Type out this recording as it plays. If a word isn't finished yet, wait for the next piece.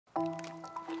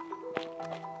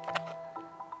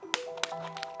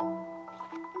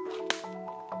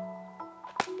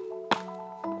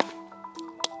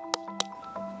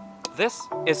This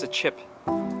is a chip.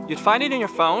 You'd find it in your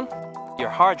phone, your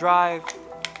hard drive,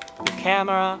 your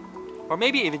camera, or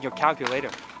maybe even your calculator.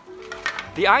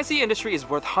 The IC industry is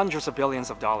worth hundreds of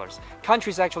billions of dollars.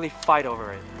 Countries actually fight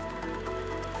over it.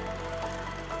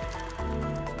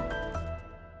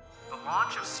 The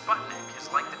launch of Sputnik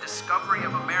is like the discovery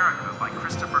of America by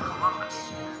Christopher Columbus.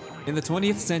 In the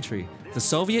 20th century, the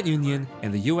Soviet Union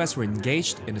and the US were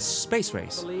engaged in a space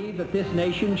race. I believe that this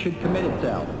nation should commit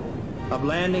itself of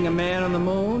landing a man on the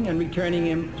moon and returning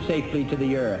him safely to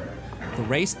the earth. The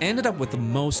race ended up with the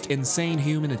most insane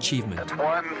human achievement.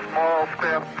 One small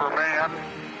step for man,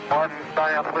 one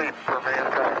giant leap for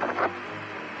mankind.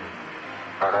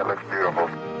 Oh, that looks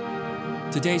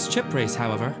beautiful. Today's chip race,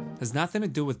 however, has nothing to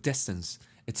do with distance.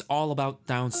 It's all about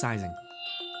downsizing.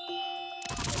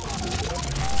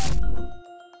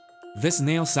 This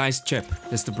nail-sized chip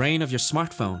is the brain of your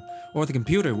smartphone, or the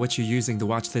computer which you're using to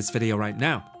watch this video right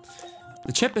now.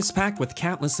 The chip is packed with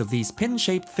countless of these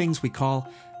pin-shaped things we call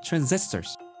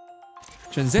transistors.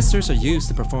 Transistors are used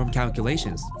to perform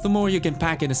calculations. The more you can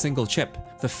pack in a single chip,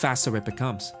 the faster it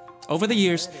becomes. Over the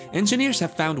years, engineers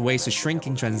have found ways of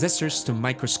shrinking transistors to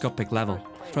microscopic level,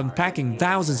 from packing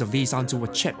thousands of these onto a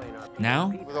chip.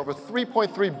 Now, with over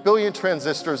 3.3 billion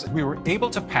transistors, we were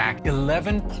able to pack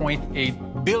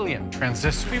 11.8 billion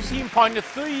transistors.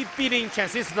 15.3 billion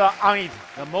transistors on it,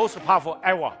 the most powerful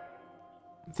ever.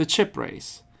 The chip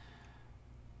race.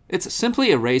 It's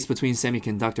simply a race between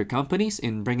semiconductor companies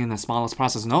in bringing the smallest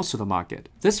process nodes to the market.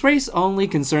 This race only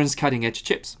concerns cutting-edge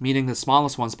chips, meaning the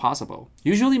smallest ones possible,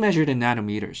 usually measured in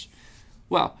nanometers.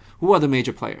 Well, who are the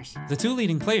major players? the two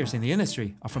leading players in the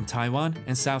industry are from Taiwan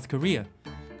and South Korea.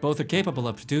 Both are capable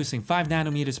of producing 5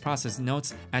 nanometers process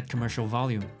nodes at commercial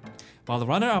volume. While the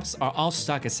runner-ups are all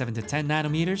stuck at 7 to 10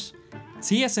 nanometers,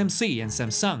 TSMC and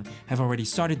Samsung have already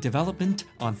started development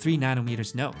on 3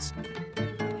 nanometers nodes.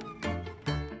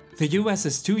 The US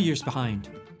is 2 years behind.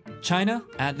 China,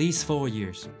 at least 4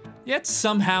 years. Yet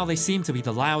somehow they seem to be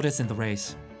the loudest in the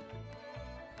race.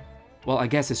 Well, I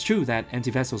guess it's true that empty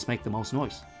vessels make the most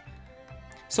noise.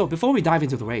 So before we dive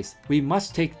into the race, we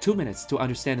must take 2 minutes to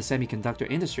understand the semiconductor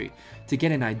industry to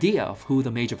get an idea of who the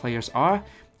major players are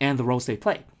and the roles they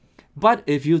play. But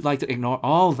if you'd like to ignore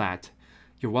all that,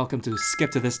 you're welcome to skip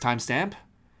to this timestamp.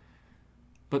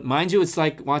 But mind you, it's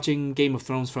like watching Game of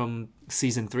Thrones from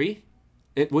Season 3.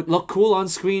 It would look cool on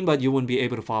screen, but you wouldn't be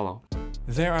able to follow.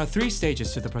 There are 3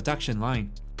 stages to the production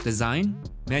line: design,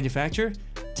 manufacture,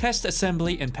 test,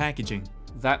 assembly, and packaging.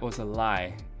 That was a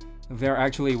lie. There are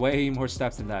actually way more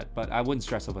steps than that, but I wouldn't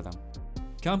stress over them.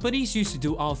 Companies used to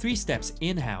do all 3 steps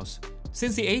in-house.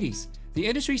 Since the 80s, the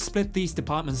industry split these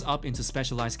departments up into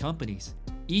specialized companies,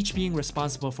 each being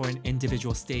responsible for an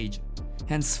individual stage.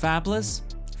 Hence, fabless,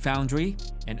 foundry,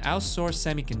 and outsourced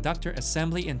semiconductor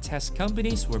assembly and test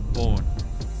companies were born.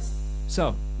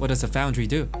 So, what does a foundry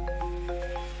do?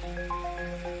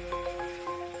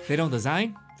 They don't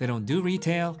design, they don't do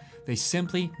retail, they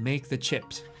simply make the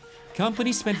chips.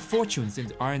 Companies spend fortunes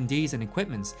in R&Ds and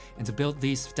equipments and to build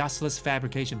these dustless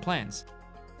fabrication plants.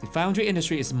 The foundry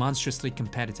industry is monstrously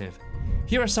competitive.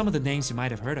 Here are some of the names you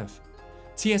might have heard of.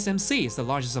 TSMC is the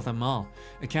largest of them all,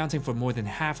 accounting for more than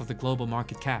half of the global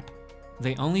market cap.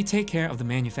 They only take care of the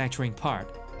manufacturing part.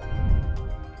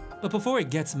 But before it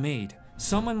gets made,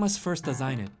 someone must first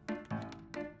design it.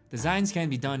 Designs can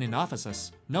be done in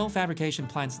offices, no fabrication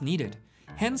plants needed.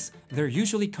 Hence, they're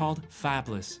usually called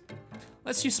fabless.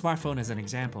 Let's use smartphone as an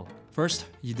example. First,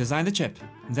 you design the chip,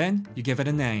 then you give it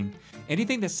a name.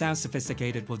 Anything that sounds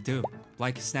sophisticated will do,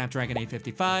 like Snapdragon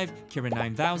 855, Kirin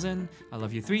 9000, I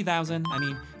Love You 3000, I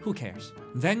mean, who cares?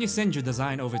 Then you send your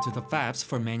design over to the fabs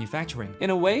for manufacturing.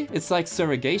 In a way, it's like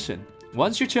surrogation.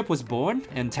 Once your chip was born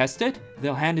and tested,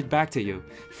 they'll hand it back to you.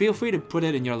 Feel free to put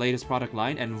it in your latest product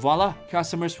line and voila,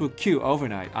 customers will queue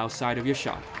overnight outside of your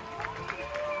shop.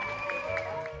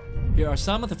 Here are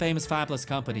some of the famous fabless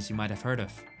companies you might have heard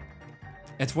of.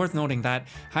 It's worth noting that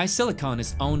HiSilicon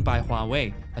is owned by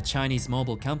Huawei, a Chinese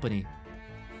mobile company.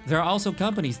 There are also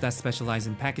companies that specialize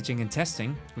in packaging and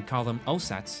testing, we call them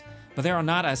OSATs, but they are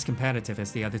not as competitive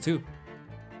as the other two.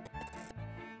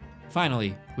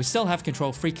 Finally, we still have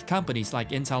control freak companies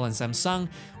like Intel and Samsung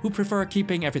who prefer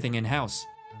keeping everything in-house.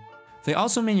 They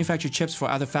also manufacture chips for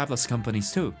other fabless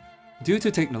companies too. Due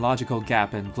to technological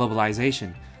gap and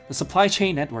globalization, the supply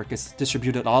chain network is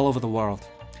distributed all over the world.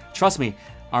 Trust me,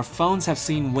 our phones have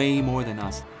seen way more than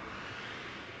us.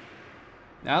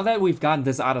 Now that we've gotten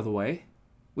this out of the way,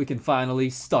 we can finally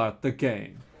start the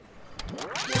game.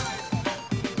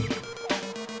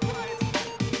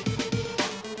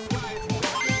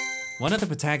 One of the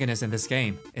protagonists in this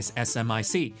game is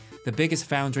SMIC, the biggest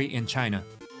foundry in China.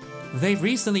 They've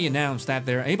recently announced that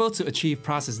they're able to achieve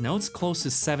process nodes close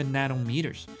to 7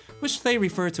 nanometers, which they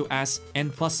refer to as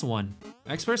N+1.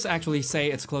 Experts actually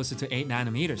say it's closer to 8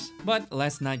 nanometers, but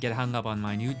let's not get hung up on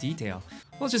minute detail.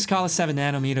 We'll just call it 7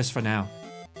 nanometers for now.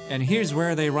 And here's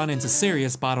where they run into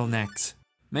serious bottlenecks.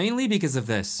 Mainly because of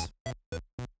this.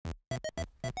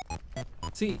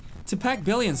 See, to pack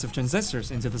billions of transistors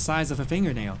into the size of a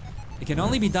fingernail, it can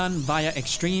only be done via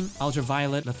extreme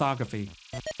ultraviolet lithography.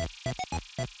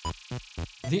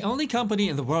 The only company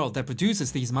in the world that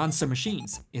produces these monster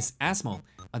machines is ASML,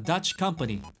 a Dutch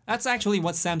company. That's actually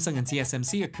what Samsung and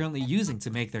TSMC are currently using to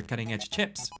make their cutting-edge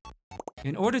chips.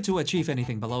 In order to achieve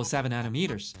anything below 7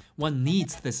 nanometers, one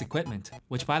needs this equipment,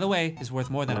 which by the way is worth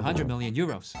more than 100 million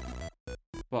euros.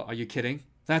 Well, are you kidding?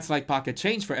 That's like pocket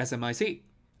change for SMIC.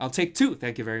 I'll take 2,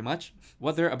 thank you very much.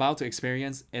 What they're about to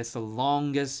experience is the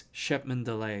longest shipment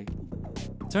delay.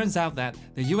 Turns out that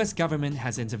the US government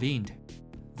has intervened.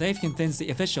 They've convinced the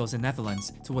officials in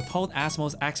Netherlands to withhold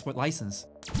ASML's export license.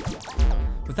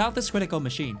 Without this critical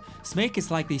machine, SMIC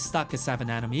is likely stuck at 7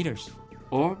 nanometers.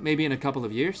 Or maybe in a couple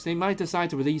of years, they might decide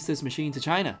to release this machine to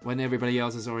China when everybody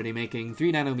else is already making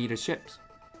 3 nanometer chips.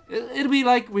 It'll be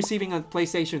like receiving a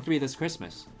PlayStation 3 this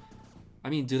Christmas. I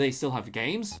mean, do they still have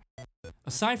games?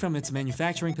 Aside from its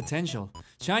manufacturing potential,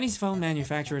 Chinese phone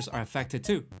manufacturers are affected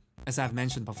too. As I've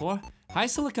mentioned before,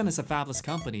 HiSilicon is a fabless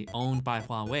company owned by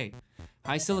Huawei.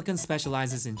 HiSilicon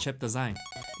specializes in chip design,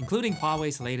 including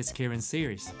Huawei's latest Kirin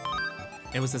series.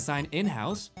 It was designed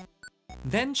in-house,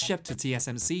 then shipped to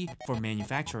TSMC for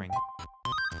manufacturing.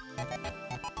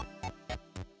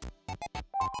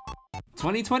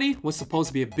 2020 was supposed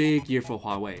to be a big year for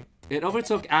Huawei. It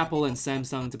overtook Apple and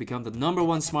Samsung to become the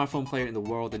 #1 smartphone player in the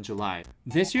world in July.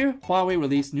 This year, Huawei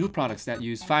released new products that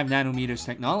use 5 nanometers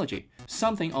technology,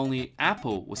 something only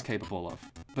Apple was capable of.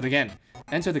 But again,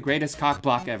 enter the greatest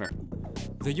cockblock ever.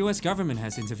 The US government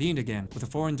has intervened again with a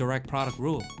foreign direct product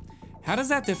rule. How does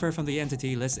that differ from the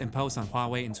entity list imposed on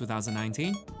Huawei in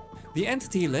 2019? The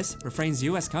entity list refrains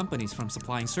US companies from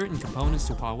supplying certain components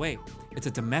to Huawei. It's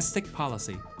a domestic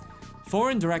policy.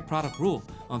 Foreign direct product rule,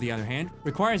 on the other hand,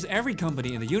 requires every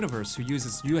company in the universe who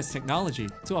uses US technology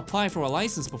to apply for a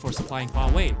license before supplying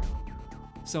Huawei.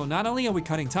 So not only are we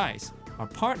cutting ties, our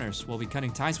partners will be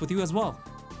cutting ties with you as well.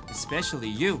 Especially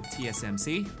you,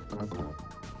 TSMC.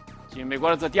 美国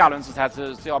的这第2轮制裁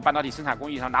是只要半导体生产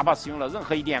工艺上，哪怕使用了任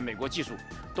何一点美国技术，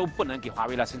都不能给华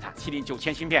为来生产。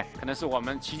70900芯片可能是我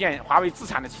们华为自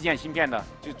产的旗舰芯片的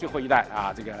最后一代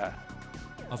啊，这个。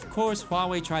Of course,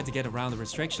 Huawei tried to get around the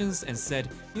restrictions and said,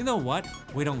 you know what,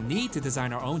 we don't need to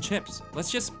design our own chips. Let's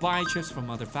just buy chips from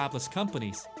other fabless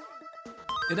companies.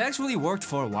 It actually worked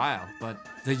for a while, but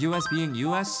the US being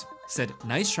US said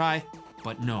nice try,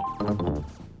 but no.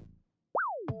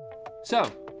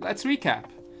 So, let's recap.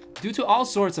 Due to all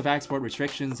sorts of export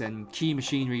restrictions and key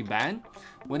machinery ban,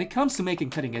 when it comes to making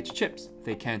cutting-edge chips,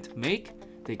 they can't make,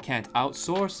 they can't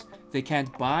outsource, they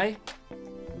can't buy.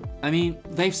 I mean,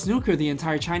 they've snookered the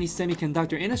entire Chinese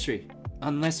semiconductor industry.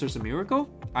 Unless there's a miracle,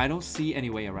 I don't see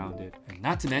any way around it. And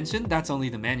not to mention, that's only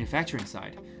the manufacturing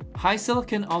side.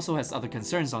 HiSilicon also has other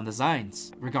concerns on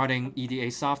designs, regarding EDA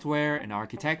software and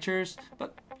architectures,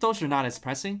 but those are not as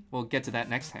pressing. We'll get to that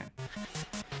next time.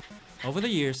 Over the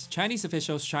years, Chinese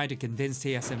officials tried to convince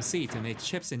TSMC to make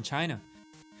chips in China.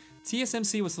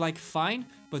 TSMC was like, fine,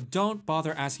 but don't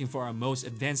bother asking for our most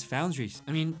advanced foundries.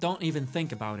 I mean, don't even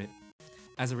think about it.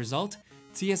 As a result,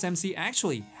 TSMC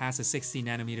actually has a 16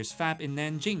 nanometers fab in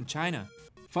Nanjing, China.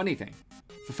 Funny thing,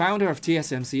 the founder of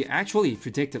TSMC actually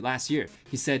predicted last year.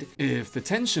 He said, if the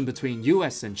tension between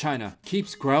US and China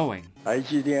keeps growing,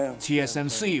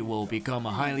 TSMC will become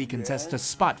a highly contested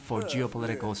spot for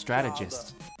geopolitical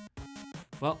strategists.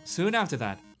 Well, soon after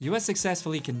that, US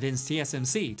successfully convinced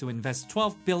TSMC to invest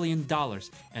 $12 billion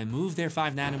and move their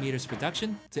 5 nanometers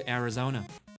production to Arizona.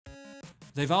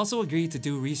 They've also agreed to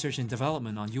do research and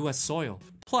development on US soil.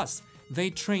 Plus, they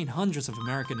train hundreds of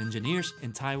American engineers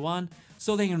in Taiwan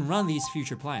so they can run these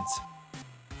future plants.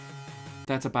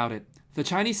 That's about it. The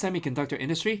Chinese semiconductor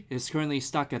industry is currently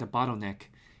stuck at a bottleneck.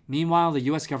 Meanwhile, the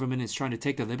US government is trying to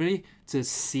take the liberty to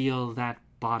seal that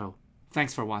bottle.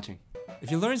 Thanks for watching.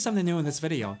 If you learned something new in this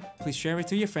video, please share it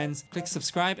to your friends, click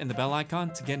subscribe and the bell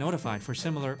icon to get notified for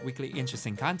similar weekly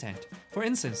interesting content. For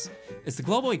instance, is the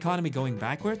global economy going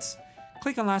backwards?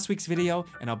 Click on last week's video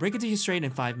and I'll break it to you straight in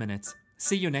 5 minutes.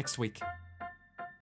 See you next week.